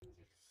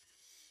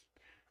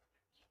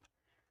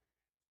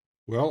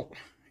Well,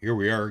 here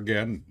we are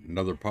again,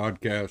 another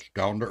podcast,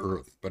 down to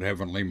earth but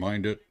heavenly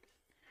minded.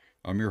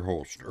 I'm your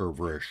host, Irv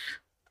Risch.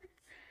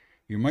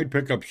 You might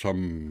pick up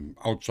some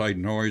outside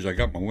noise. I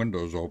got my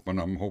windows open.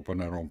 I'm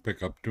hoping I don't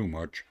pick up too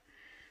much.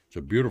 It's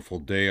a beautiful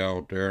day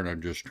out there, and I'm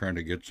just trying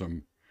to get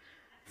some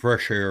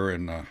fresh air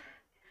in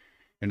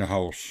the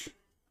house.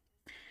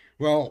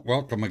 Well,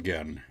 welcome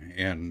again.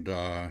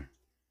 And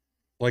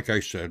like I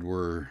said,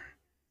 we're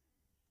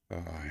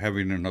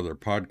having another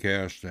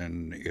podcast,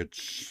 and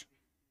it's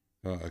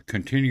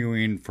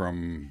continuing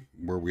from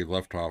where we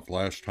left off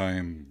last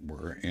time.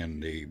 We're in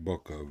the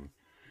book of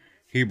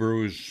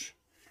Hebrews,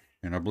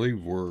 and I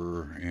believe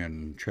we're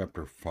in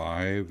chapter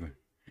 5.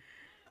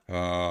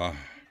 Uh,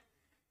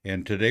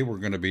 and today we're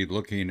going to be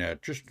looking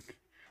at just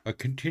a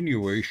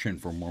continuation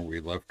from where we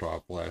left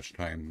off last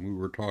time. We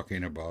were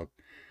talking about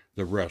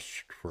the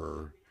rest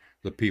for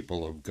the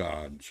people of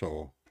God.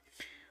 So,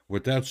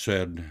 with that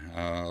said,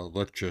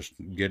 let's just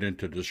get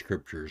into the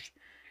scriptures.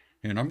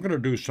 And I'm going to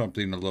do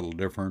something a little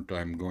different.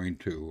 I'm going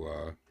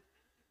to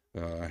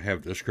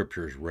have the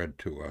scriptures read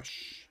to us.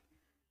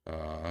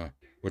 Uh,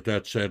 with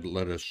that said,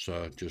 let us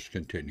just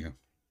continue.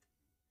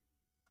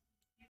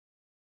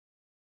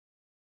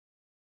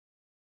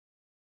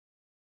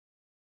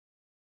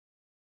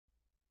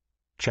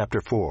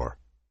 Chapter 4.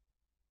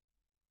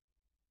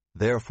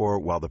 Therefore,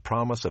 while the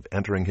promise of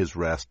entering his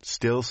rest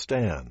still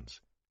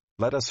stands,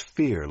 let us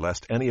fear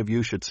lest any of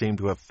you should seem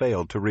to have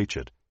failed to reach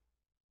it.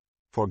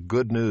 For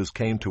good news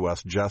came to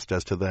us just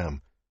as to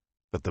them,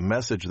 but the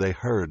message they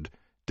heard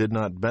did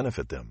not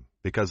benefit them,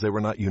 because they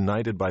were not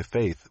united by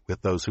faith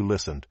with those who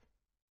listened.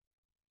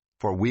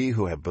 For we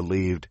who have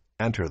believed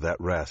enter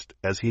that rest,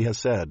 as he has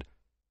said,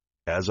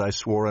 "As I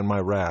swore in my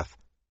wrath,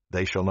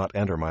 they shall not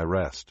enter my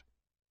rest,"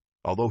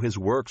 although his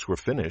works were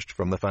finished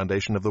from the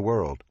foundation of the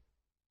world.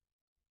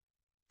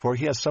 For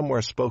he has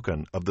somewhere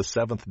spoken of the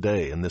seventh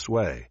day in this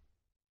way,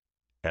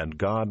 "And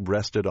God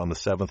rested on the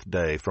seventh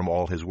day from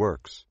all his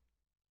works."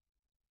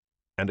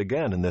 And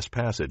again in this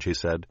passage he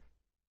said,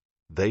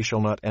 "They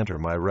shall not enter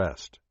my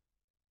rest."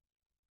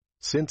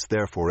 Since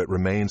therefore it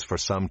remains for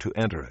some to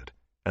enter it,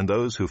 and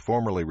those who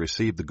formerly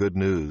received the good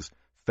news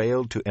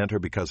failed to enter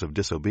because of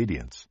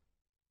disobedience,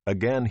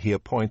 again he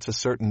appoints a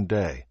certain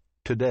day,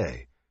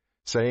 today,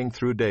 saying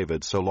through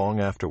David so long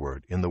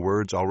afterward in the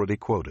words already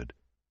quoted,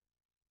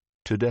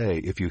 "Today,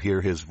 if you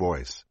hear his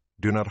voice,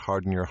 do not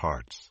harden your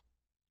hearts."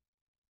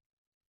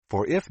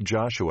 For if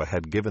Joshua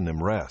had given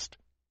them rest,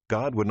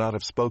 God would not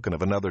have spoken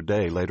of another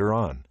day later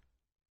on.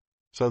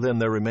 So then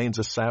there remains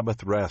a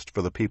Sabbath rest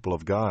for the people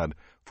of God,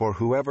 for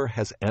whoever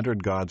has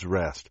entered God's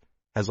rest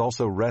has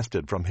also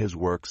rested from his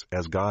works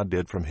as God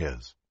did from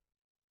his.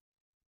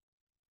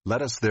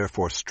 Let us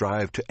therefore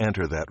strive to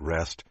enter that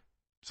rest,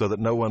 so that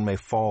no one may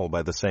fall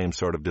by the same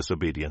sort of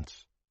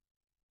disobedience.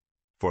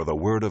 For the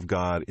word of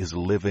God is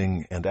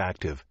living and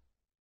active,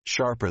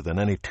 sharper than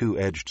any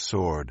two-edged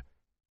sword,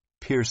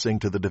 piercing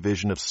to the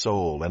division of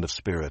soul and of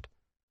spirit,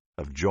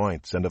 of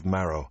joints and of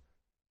marrow,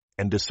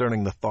 and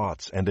discerning the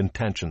thoughts and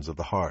intentions of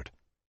the heart.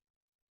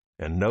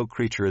 And no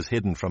creature is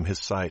hidden from his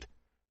sight,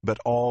 but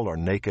all are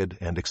naked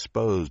and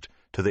exposed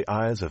to the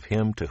eyes of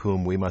him to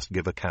whom we must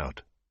give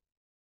account.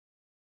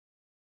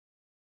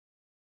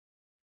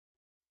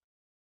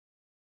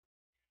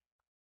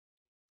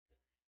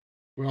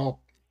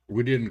 Well,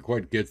 we didn't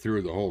quite get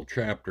through the whole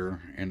chapter,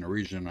 and the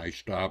reason I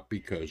stopped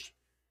because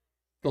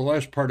the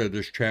last part of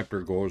this chapter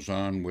goes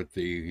on with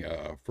the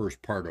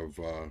first part of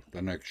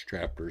the next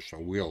chapter, so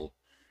we'll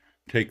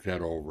take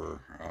that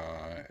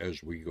over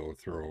as we go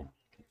through.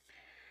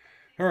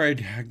 All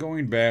right,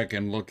 going back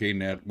and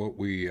looking at what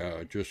we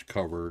just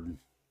covered,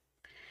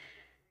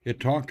 it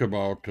talked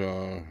about,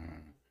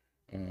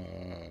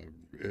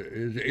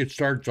 it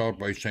starts out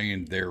by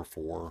saying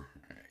therefore,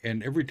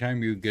 and every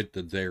time you get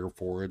the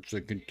therefore, it's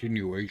a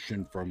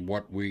continuation from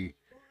what we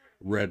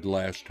read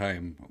last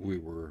time we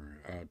were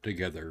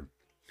together.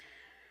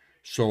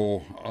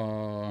 So,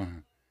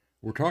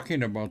 we're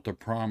talking about the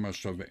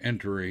promise of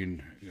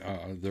entering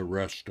the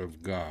rest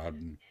of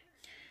God.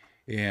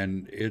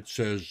 And it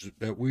says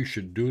that we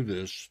should do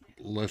this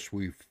lest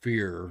we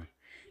fear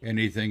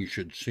anything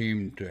should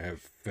seem to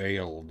have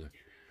failed.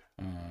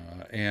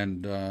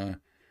 And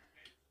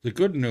the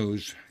good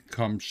news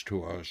comes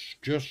to us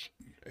just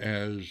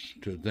as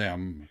to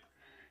them.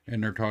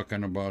 And they're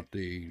talking about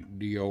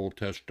the Old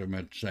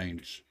Testament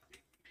saints.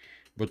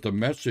 But the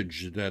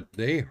message that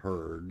they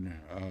heard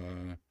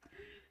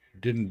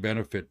didn't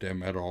benefit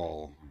them at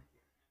all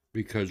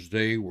because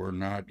they were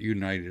not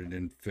united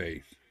in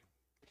faith.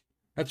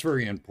 That's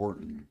very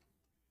important.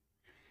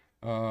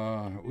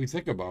 We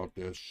think about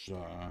this.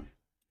 Uh,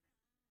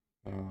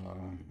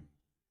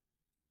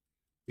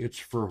 it's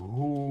for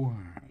who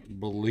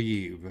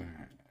believe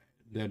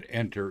that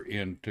enter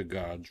into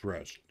God's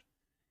rest.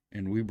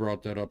 And we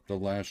brought that up the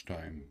last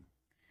time.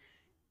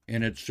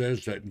 And it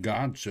says that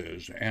God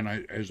says,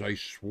 as I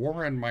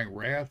swore in my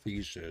wrath,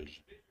 he says,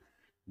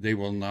 they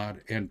will not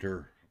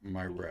enter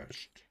my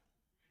rest.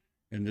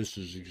 And this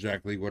is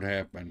exactly what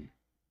happened.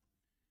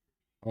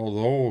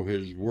 Although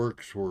his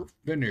works were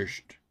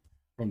finished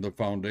from the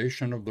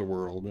foundation of the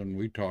world, and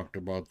we talked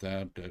about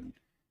that, and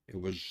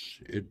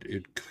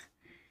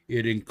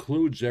it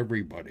includes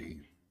everybody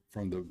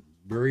from the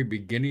very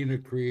beginning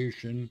of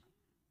creation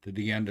to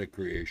the end of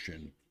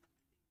creation.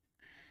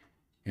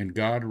 And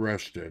God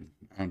rested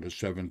on the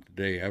seventh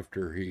day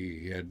after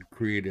he had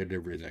created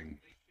everything.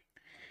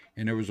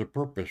 And there was a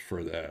purpose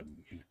for that.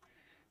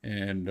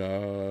 And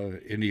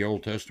in the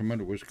Old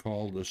Testament, it was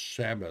called the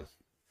Sabbath,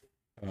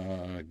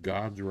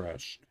 God's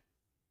rest.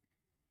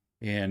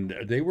 And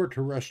they were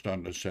to rest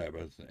on the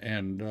Sabbath.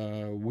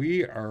 And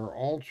we are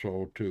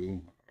also to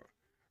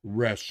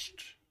rest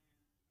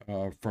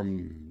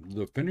from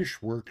the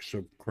finished works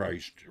of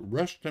Christ.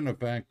 Rest in the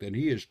fact that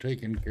he has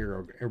taken care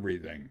of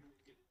everything.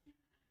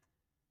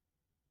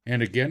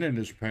 And again in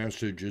this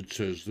passage it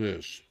says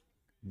this,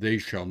 they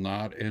shall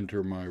not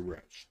enter my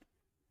rest.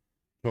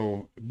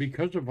 So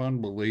because of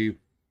unbelief,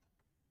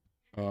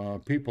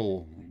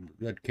 people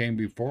that came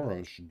before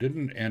us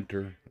didn't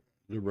enter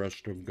the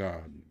rest of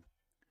God.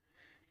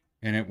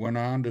 And it went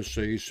on to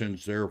say,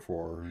 since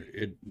therefore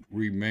it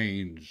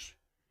remains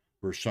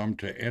for some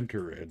to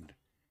enter it,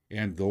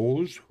 and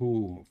those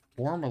who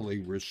formerly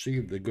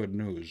received the good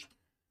news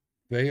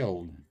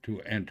failed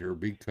to enter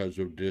because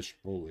of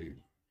disbelief,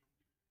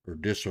 or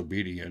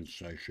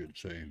disobedience, I should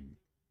say.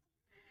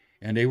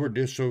 And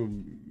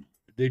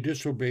they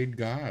disobeyed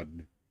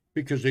God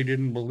because they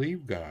didn't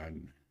believe God.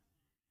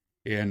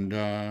 And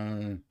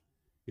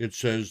it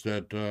says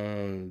that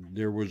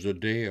there was a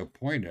day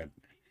appointed.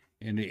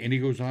 And he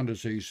goes on to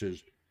say, he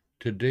says,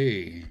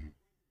 today,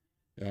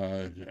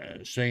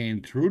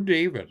 saying through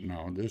David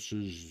now, this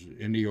is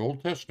in the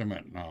Old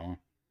Testament now,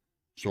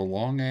 so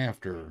long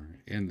after,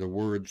 in the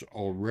words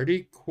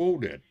already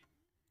quoted,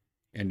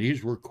 and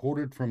these were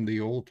quoted from the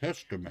Old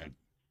Testament.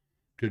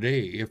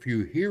 Today, if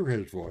you hear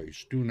his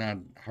voice, do not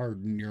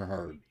harden your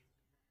heart.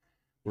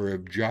 For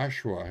if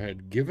Joshua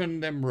had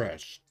given them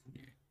rest,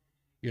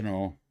 you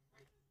know,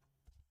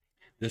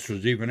 this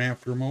was even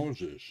after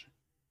Moses.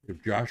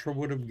 If Joshua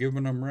would have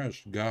given them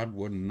rest, God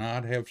would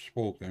not have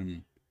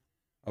spoken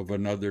of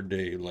another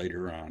day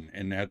later on.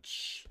 And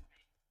that's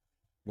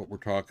what we're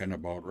talking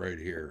about right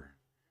here.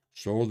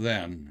 So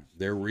then,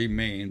 there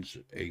remains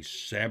a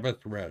Sabbath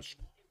rest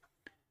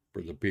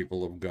for the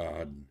people of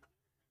God.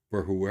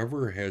 For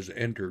whoever has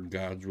entered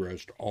God's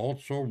rest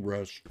also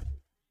rests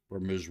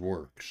from his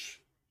works,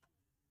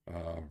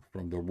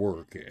 from the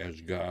work as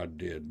God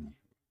did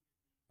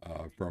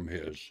from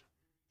his.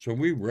 So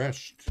we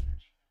rest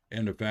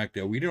in the fact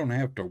that we don't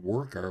have to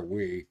work our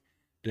way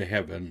to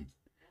heaven.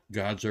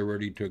 God's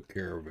already took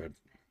care of it.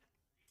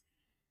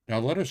 Now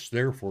let us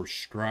therefore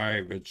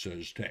strive, it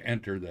says, to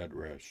enter that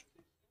rest,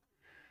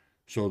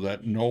 so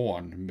that no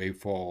one may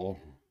fall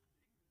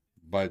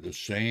by the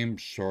same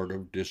sort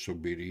of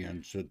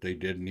disobedience that they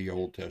did in the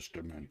Old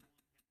Testament.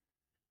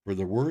 For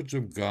the words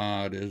of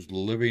God is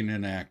living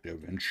and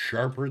active, and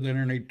sharper than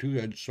any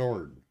two-edged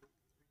sword.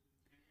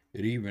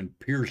 It even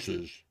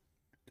pierces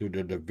to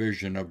the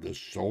division of the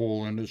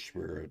soul and the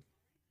spirit,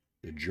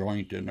 the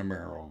joint and the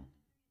marrow.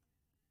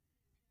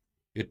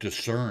 It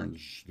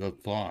discerns the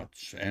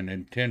thoughts and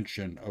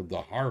intention of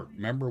the heart.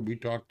 Remember, we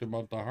talked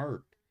about the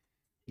heart.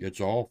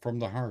 It's all from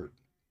the heart.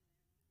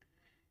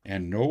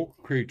 And no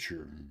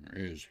creature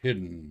is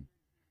hidden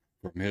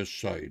from his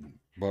sight,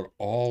 but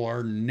all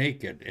are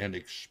naked and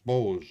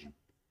exposed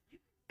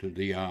to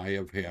the eye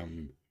of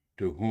him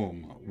to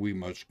whom we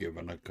must give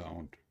an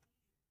account.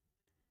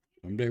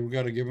 Someday we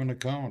got to give an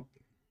account.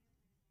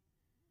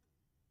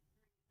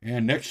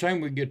 And next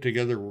time we get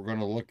together, we're going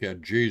to look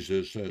at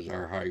Jesus as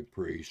our high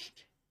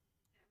priest.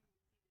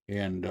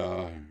 And,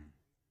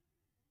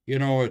 you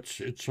know,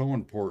 it's so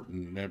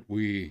important that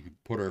we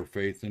put our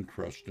faith and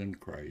trust in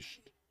Christ.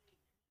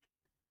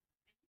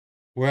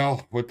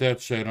 Well, with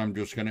that said, I'm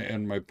just going to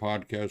end my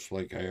podcast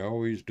like I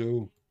always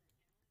do.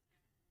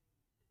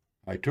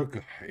 I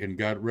took and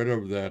got rid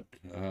of that,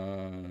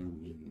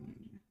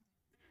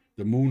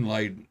 the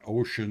Moonlight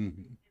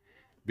Ocean,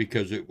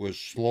 because it was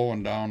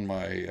slowing down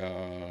my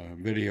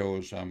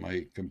videos on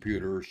my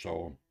computer.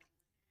 So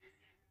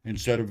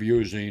instead of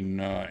using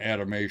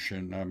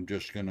animation, I'm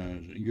just going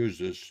to use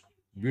this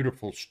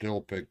beautiful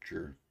still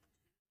picture.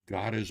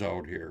 God is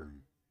out here.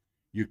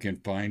 You can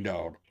find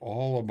out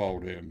all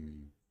about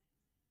him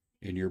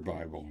in your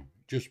Bible.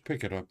 Just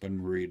pick it up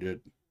and read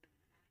it.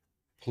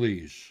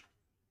 Please.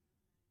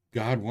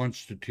 God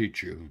wants to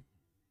teach you.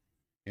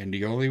 And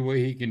the only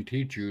way he can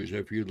teach you is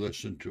if you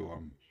listen to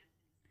him.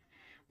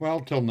 Well,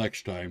 till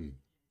next time,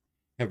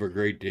 have a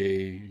great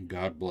day.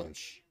 God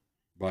bless.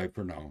 Bye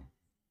for now.